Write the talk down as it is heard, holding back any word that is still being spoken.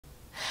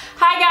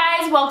Hi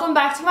guys, welcome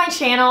back to my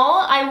channel.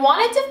 I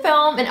wanted to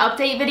film an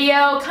update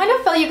video, kind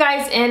of fill you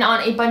guys in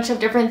on a bunch of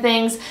different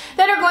things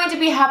that are going to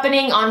be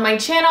happening on my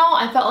channel.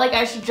 I felt like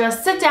I should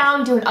just sit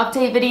down, do an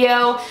update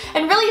video,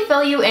 and really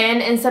fill you in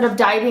instead of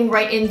diving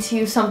right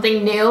into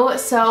something new.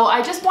 So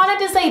I just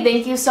wanted to say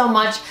thank you so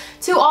much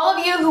to all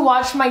of you who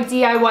watched my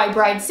DIY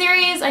bride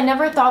series. I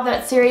never thought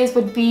that series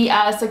would be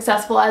as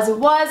successful as it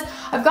was.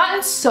 I've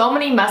gotten so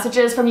many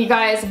messages from you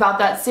guys about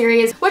that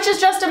series, which is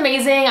just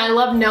amazing. I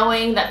love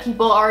knowing that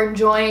people are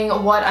enjoying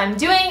what I'm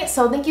doing,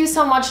 so thank you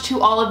so much to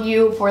all of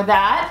you for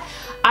that.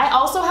 I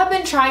also have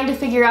been trying to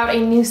figure out a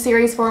new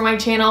series for my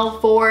channel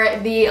for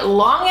the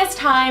longest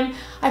time.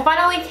 I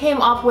finally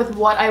came up with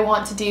what I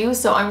want to do,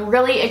 so I'm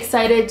really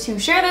excited to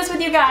share this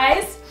with you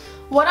guys.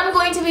 What I'm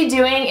going to be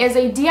doing is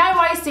a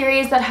DIY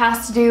series that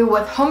has to do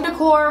with home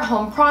decor,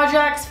 home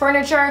projects,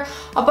 furniture,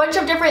 a bunch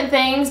of different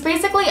things,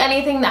 basically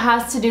anything that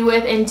has to do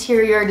with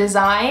interior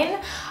design.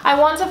 I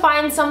want to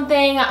find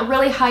something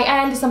really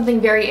high-end, something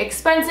very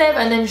expensive,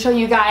 and then show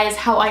you guys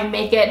how I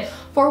make it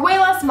for way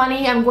less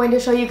money. I'm going to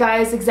show you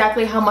guys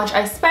exactly how much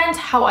I spent,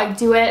 how I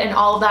do it, and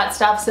all of that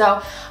stuff.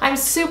 So I'm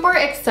super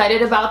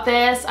excited about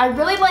this. I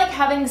really like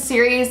having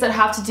series that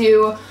have to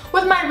do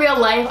with my real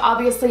life.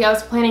 Obviously, I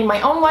was planning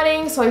my own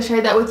wedding, so I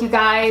shared that with you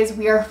guys.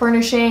 We are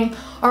furnishing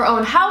our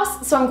own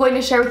house, so I'm going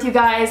to share with you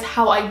guys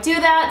how I do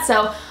that.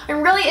 So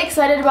I'm really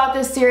excited about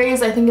this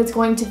series. I think it's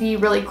going to be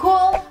really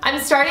cool. I'm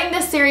starting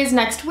this series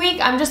next week.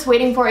 I'm just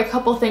waiting for a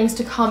couple things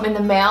to come in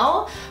the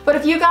mail. But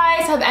if you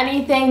guys have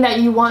anything that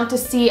you want to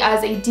see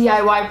as a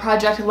DIY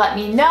project, let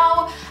me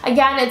know.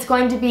 Again, it's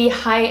going to be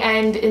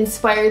high-end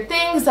inspired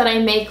things that I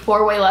make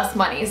for way less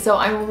money. So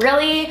I'm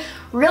really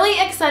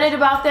excited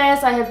about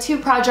this. I have 2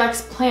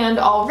 projects planned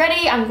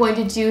already. I'm going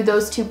to do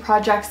those 2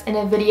 projects in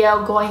a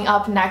video going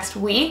up next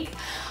week.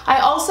 I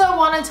also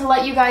wanted to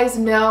let you guys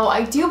know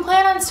I do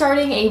plan on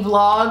starting a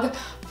vlog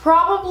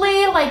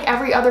probably like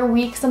every other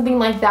week, something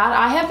like that.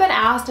 I have been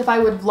asked if I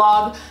would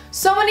vlog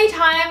so many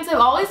times. I've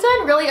always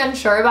been really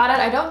unsure about it.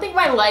 I don't think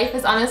my life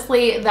is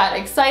honestly that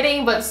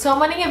exciting, but so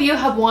many of you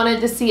have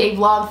wanted to see a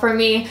vlog from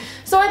me,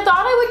 so I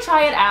thought I would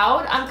try it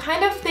out. I'm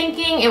kind of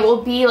thinking it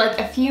will be like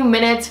a few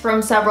minutes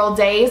from several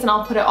days, and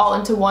I'll put it all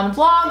into one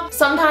vlog.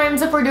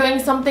 Sometimes if we're doing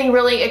something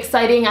really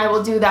exciting, I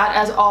will do that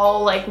as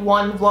all like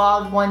one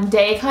vlog, one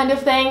day kind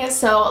of thing.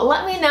 So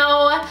let me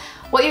know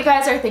what you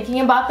guys are thinking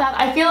about that.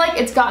 I feel like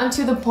it's gotten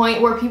to the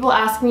point where people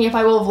ask me if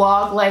I will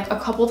vlog like a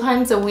couple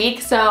times a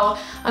week, so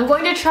I'm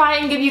going to try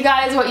and give you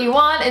guys what you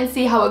want and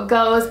see how it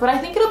goes, but I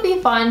think it'll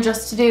be fun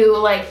just to do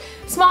like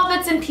small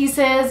bits and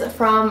pieces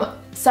from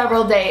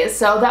several days.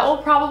 So that will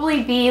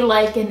probably be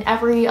like an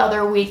every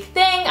other week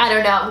thing. I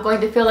don't know, I'm going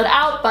to fill it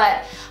out,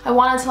 but I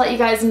wanted to let you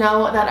guys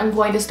know that I'm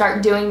going to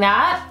start doing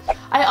that.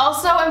 I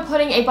also am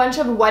putting a bunch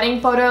of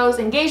wedding photos,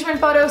 engagement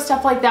photos,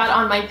 stuff like that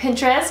on my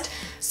Pinterest.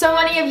 So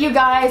many of you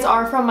guys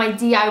are from my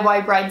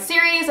DIY bride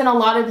series, and a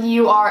lot of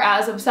you are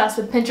as obsessed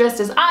with Pinterest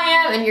as I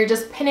am, and you're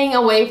just pinning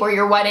away for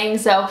your wedding.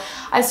 So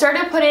I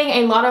started putting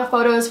a lot of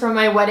photos from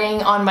my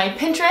wedding on my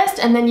Pinterest,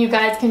 and then you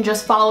guys can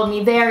just follow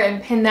me there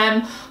and pin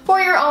them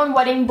for your own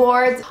wedding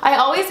boards. I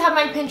always have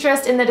my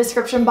Pinterest in the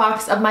description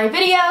box of my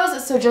videos,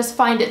 so just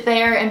find it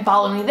there and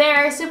follow me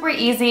there. Super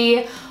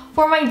easy.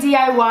 For my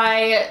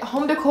DIY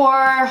home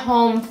decor,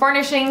 home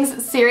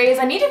furnishings series,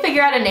 I need to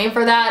figure out a name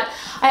for that.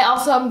 I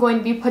also am going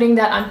to be putting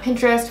that on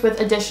Pinterest with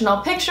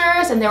additional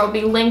pictures, and there will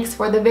be links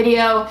for the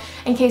video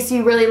in case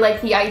you really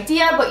like the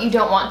idea but you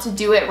don't want to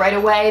do it right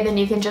away. Then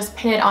you can just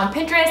pin it on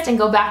Pinterest and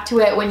go back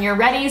to it when you're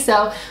ready.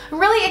 So I'm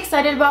really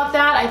excited about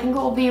that. I think it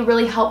will be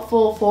really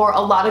helpful for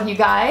a lot of you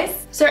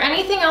guys. Is there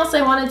anything else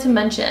I wanted to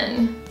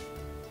mention?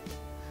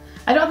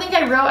 I don't think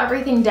I wrote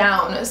everything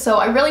down, so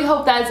I really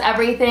hope that's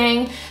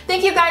everything.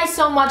 Thank you guys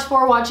so much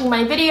for watching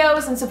my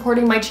videos and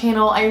supporting my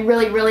channel. I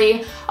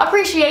really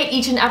appreciate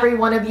each and every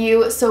one of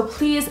you, so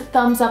please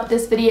thumbs up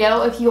this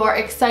video if you are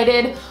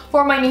excited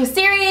for my new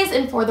series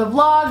and for the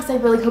vlogs. I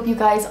really hope you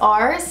guys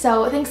are.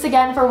 So thanks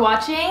again for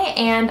watching,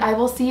 and I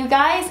will see you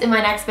guys in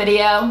my next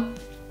video.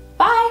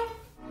 Bye!